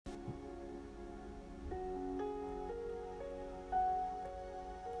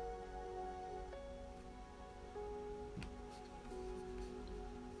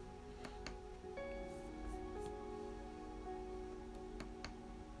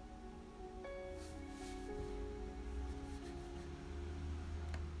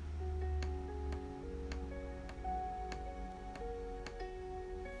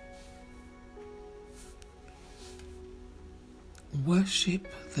Worship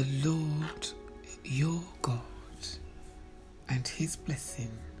the Lord your God, and his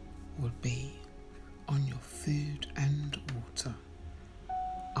blessing will be on your food and water.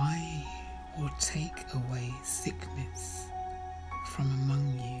 I will take away sickness from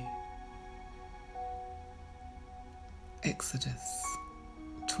among you. Exodus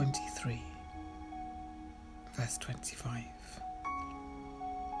 23, verse 25.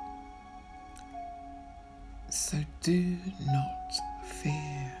 So do not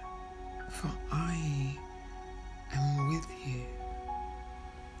fear, for I am with you.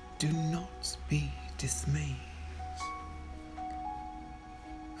 Do not be dismayed,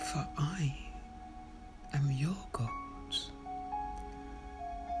 for I am your God.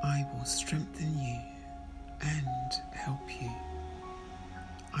 I will strengthen you and help you.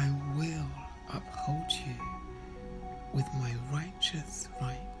 I will uphold you with my righteous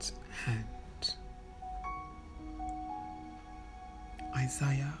right hand.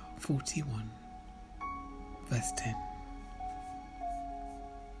 Isaiah 41, verse 10.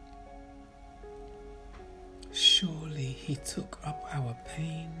 Surely he took up our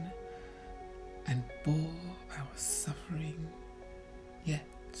pain and bore our suffering,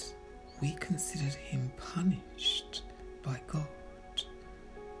 yet we considered him punished by God,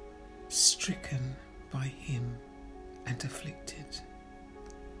 stricken by him and afflicted.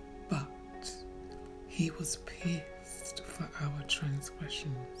 But he was pierced for our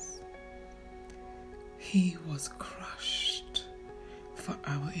transgressions. He was crushed for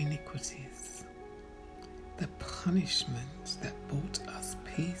our iniquities. The punishment that brought us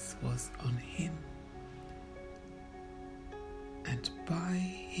peace was on him, and by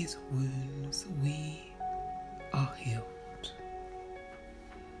his wounds we are healed.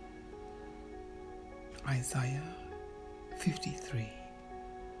 Isaiah 53,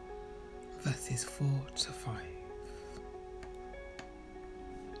 verses 4 to 5.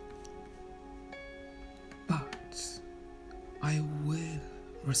 But I will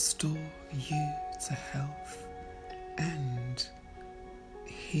restore you to health and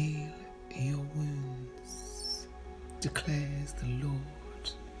heal your wounds, declares the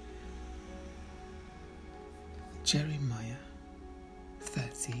Lord. Jeremiah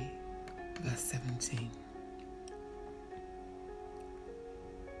 30, verse 17.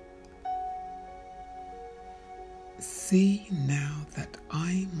 See now that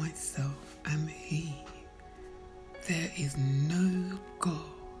I myself am He. There is no God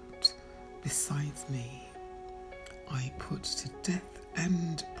besides me. I put to death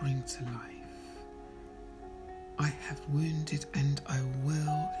and bring to life. I have wounded and I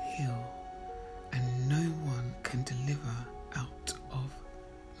will heal, and no one can deliver out of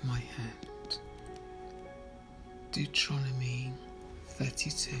my hand. Deuteronomy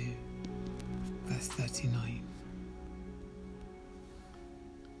 32, verse 39.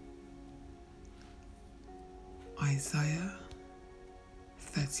 Isaiah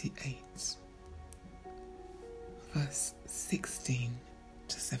 38, verse 16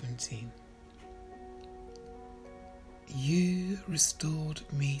 to 17. You restored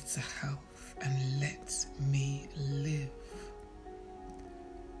me to health and let me live.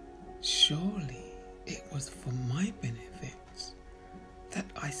 Surely it was for my benefit that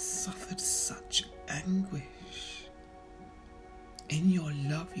I suffered such anguish. In your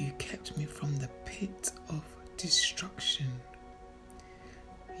love you kept me from the pit of destruction.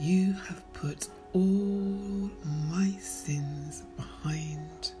 You have put all my sins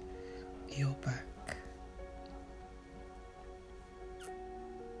behind your back.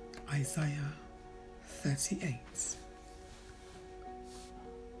 Isaiah 38,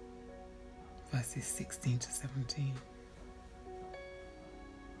 verses 16 to 17.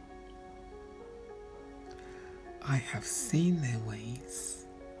 I have seen their ways,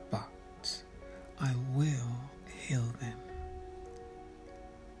 but I will heal them.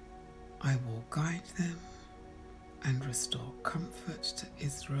 I will guide them and restore comfort to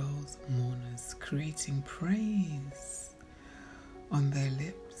Israel's mourners, creating praise on their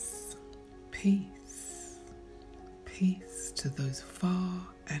lips. Peace, peace to those far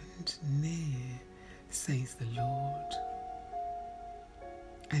and near, says the Lord,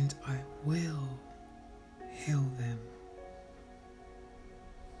 and I will heal them.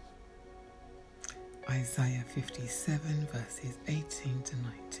 Isaiah 57, verses 18 to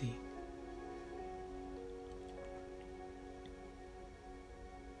 19.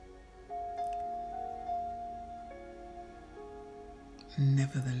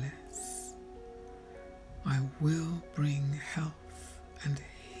 Nevertheless, I will bring health and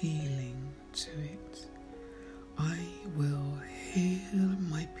healing to it. I will heal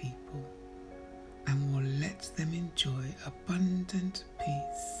my people and will let them enjoy abundant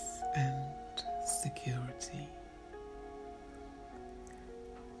peace and security.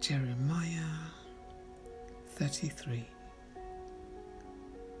 Jeremiah 33,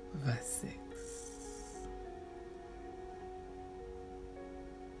 verse 6.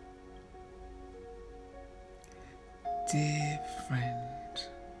 Dear friend,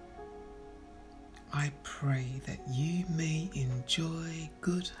 I pray that you may enjoy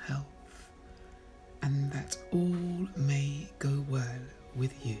good health and that all may go well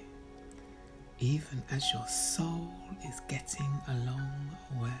with you, even as your soul is getting along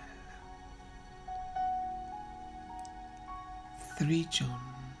well. 3 John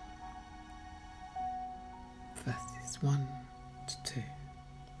verses 1 to 2.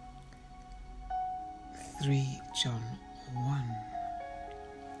 3 John 1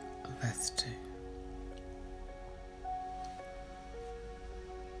 verse 2.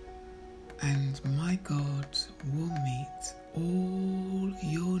 And my God will meet all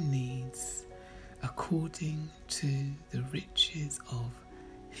your needs according to the riches of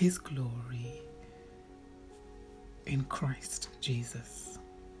His glory in Christ Jesus.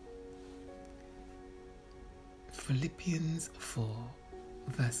 Philippians 4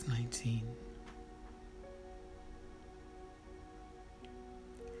 verse 19.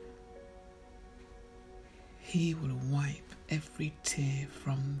 He will wipe every tear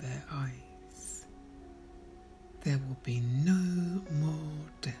from their eyes. There will be no more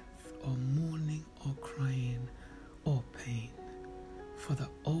death or mourning or crying or pain, for the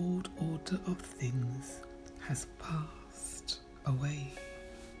old order of things has passed away.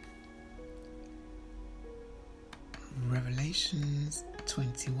 Revelations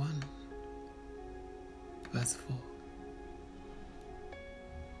 21 verse 4.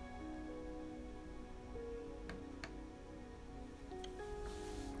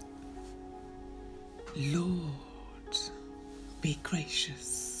 Lord, be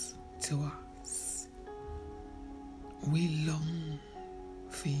gracious to us. We long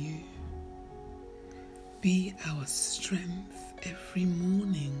for you. Be our strength every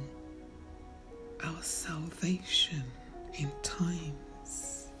morning, our salvation in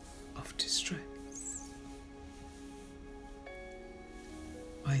times of distress.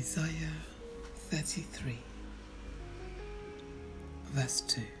 Isaiah 33 verse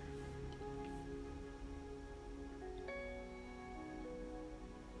 2.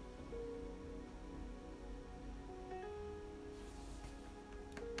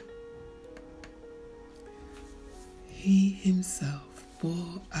 He himself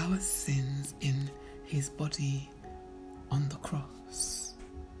bore our sins in his body on the cross,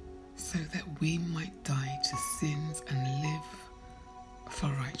 so that we might die to sins and live for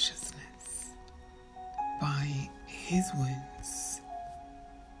righteousness. By his wounds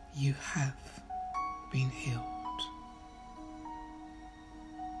you have been healed.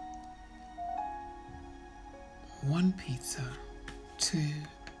 (1 Peter 2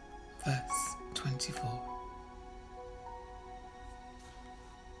 verse 24).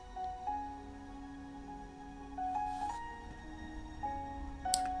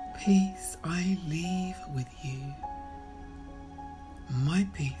 Peace I leave with you, my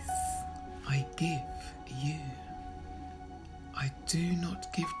peace I give you. I do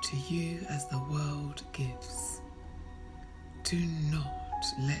not give to you as the world gives. Do not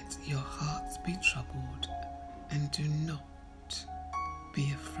let your hearts be troubled, and do not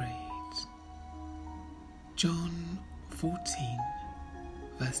be afraid. John 14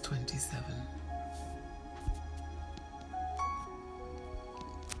 verse 27.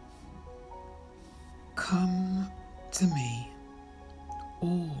 Come to me,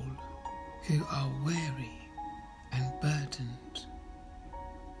 all who are weary and burdened,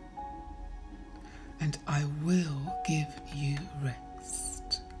 and I will give you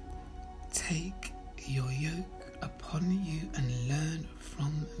rest. Take your yoke upon you and learn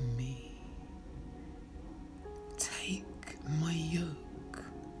from me. Take my yoke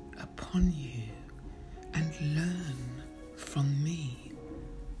upon you and learn from me.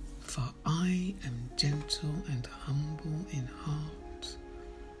 For I am gentle and humble in heart,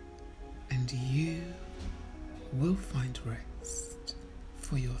 and you will find rest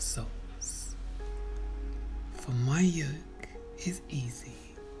for your souls. For my yoke is easy,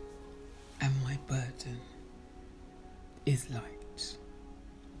 and my burden is light.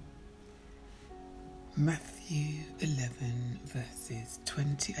 Matthew 11 verses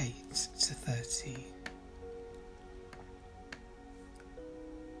 28 to 30.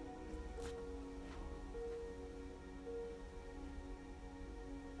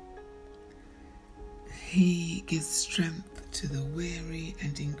 He gives strength to the weary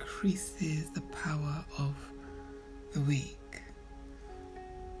and increases the power of the weak.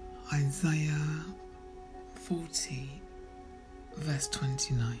 Isaiah 40 verse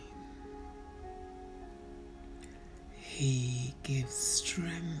 29. He gives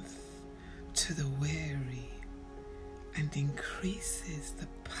strength to the weary and increases the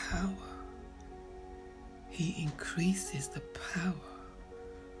power. He increases the power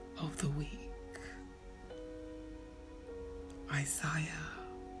of the weak. Isaiah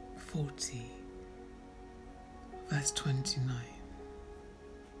 40 verse 29.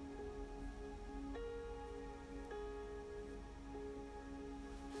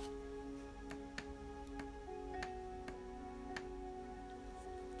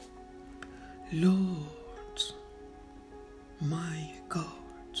 Lord, my God,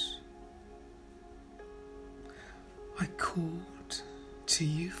 I called to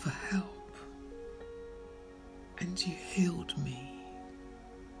you for help, and you healed me.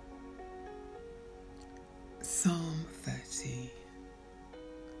 Psalm 30,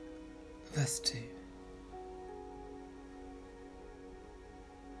 verse 2.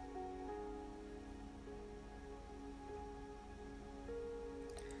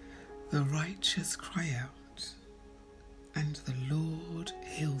 The righteous cry out, and the Lord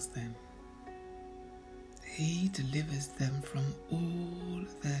heals them. He delivers them from all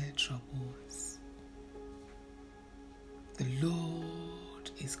their troubles. The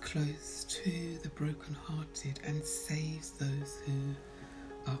Lord is close to the brokenhearted and saves those who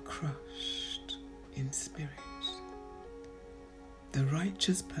are crushed in spirit. The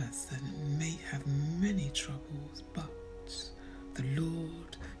righteous person may have many troubles, but the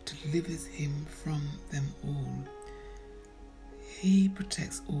Lord delivers him from them all. He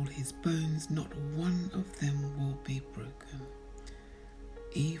protects all his bones, not one of them will be broken.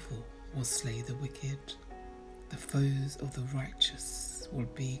 Evil will slay the wicked, the foes of the righteous will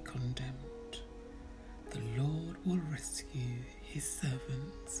be condemned. The Lord will rescue his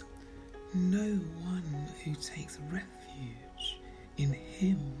servants. No one who takes refuge in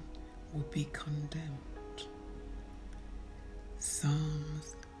him will be condemned.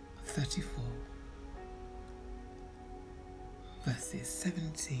 Psalms 34 verses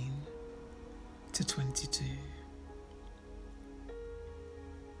 17 to 22.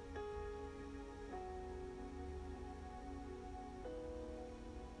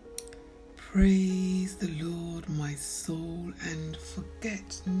 Praise the Lord, my soul, and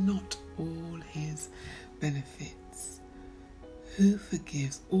forget not all his benefits, who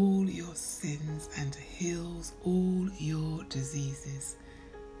forgives all your sins and heals all your diseases,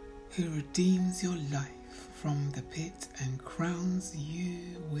 who redeems your life from the pit and crowns you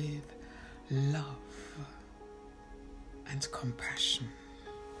with love and compassion.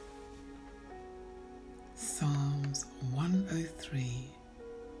 Psalms 103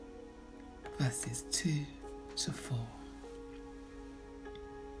 verses 2 to 4.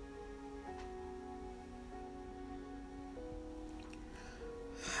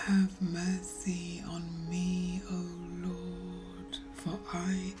 Have mercy on me, O Lord, for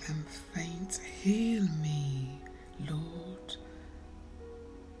I am faint. Heal me, Lord.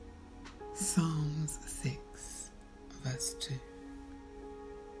 Psalms 6 verse 2.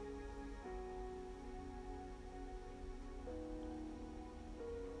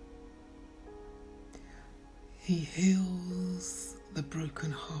 He heals the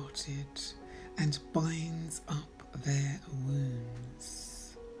brokenhearted and binds up their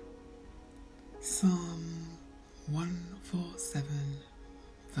wounds. Psalm 147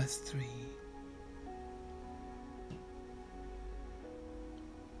 verse 3.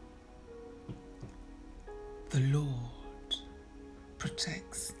 The Lord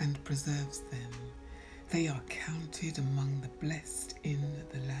protects and preserves them. They are counted among the blessed in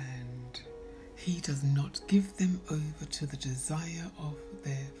the land. He does not give them over to the desire of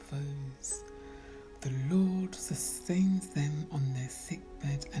their foes. The Lord sustains them on their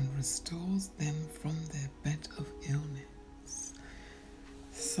sickbed and restores them from their bed of illness.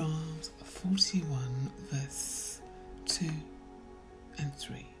 Psalms 41 verse 2 and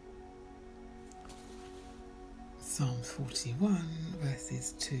 3. Psalms 41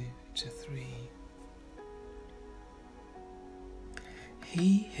 verses 2 to 3.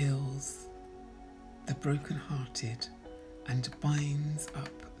 He heals the brokenhearted and binds up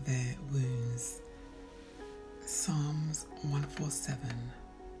their wounds. Psalms 147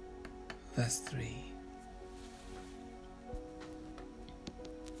 verse 3.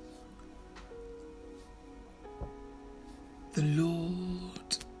 The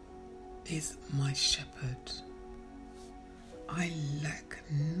Lord is my shepherd. I lack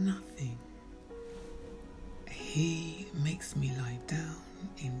nothing. He makes me lie down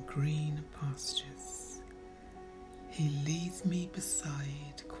in green pastures. He leads me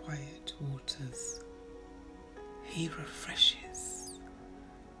beside quiet waters. He refreshes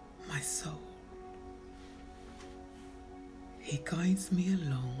my soul. He guides me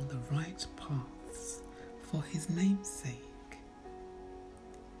along the right paths for his name's sake.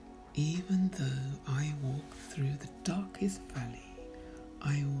 Even though I walk through the darkest valley,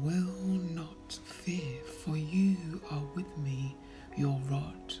 I will not fear, for you are with me. Your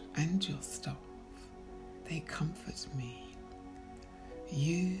rod and your staff, they comfort me.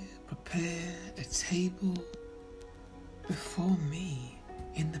 You prepare a table before me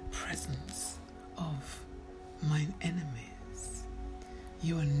in the presence of mine enemies.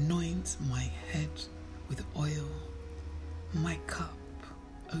 You anoint my head with oil. My cup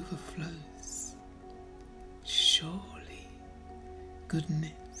overflows. Surely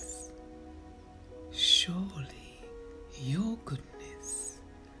your goodness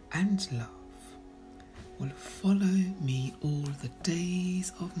and love will follow me all the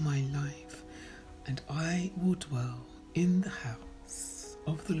days of my life, and I will dwell in the house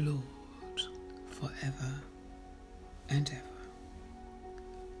of the Lord forever and ever.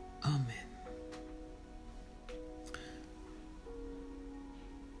 Amen.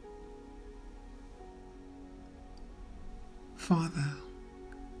 Father,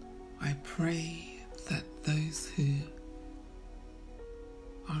 I pray that those who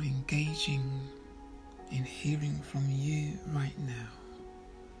are engaging in hearing from you right now,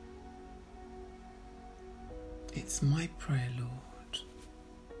 it's my prayer, Lord,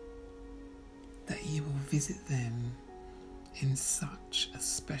 that you will visit them in such a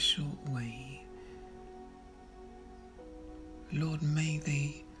special way. Lord, may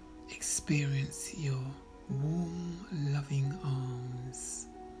they experience your warm, loving arms.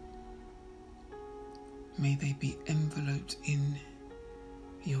 May they be enveloped in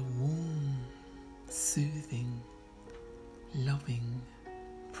your warm, soothing, loving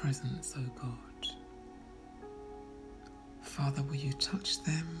presence, O God. Father, will you touch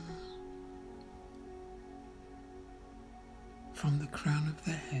them from the crown of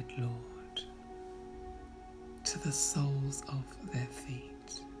their head, Lord, to the soles of their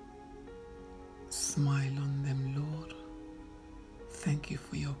feet. Smile on them, Lord. Thank you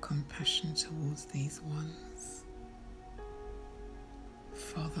for your compassion towards these ones.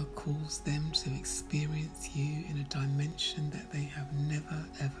 Father, cause them to experience you in a dimension that they have never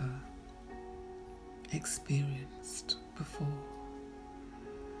ever experienced before.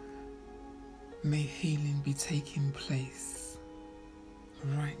 May healing be taking place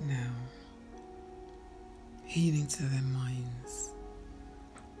right now. Healing to their minds,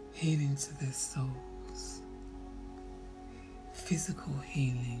 healing to their souls, physical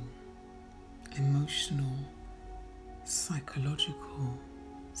healing, emotional, psychological,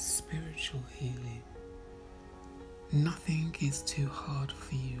 spiritual healing. Nothing is too hard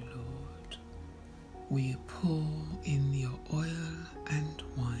for you, Lord. Will you pour in your oil and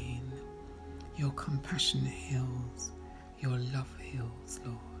wine? Your compassion heals, your love heals,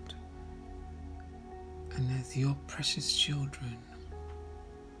 Lord. And as your precious children,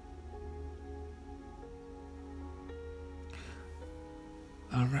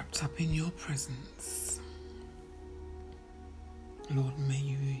 are wrapped up in your presence, Lord, may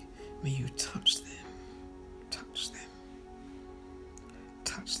you touch them,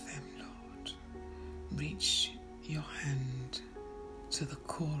 Lord. Reach your hand to the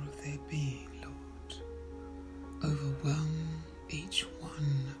core of their being, Lord. Overwhelm each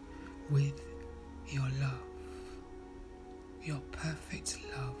one with your love, your perfect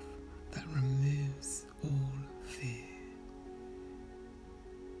love that removes all fear.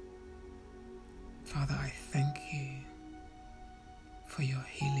 Father, I thank you for your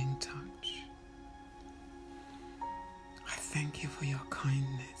healing touch. I thank you for your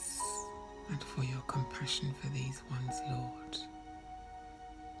kindness and for your compassion for these ones, Lord.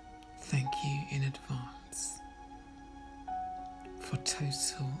 Thank you in advance for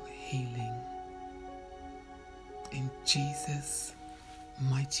total healing. In Jesus'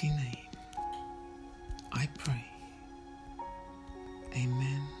 mighty name, I pray.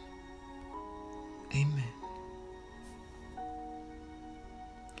 Amen. Amen.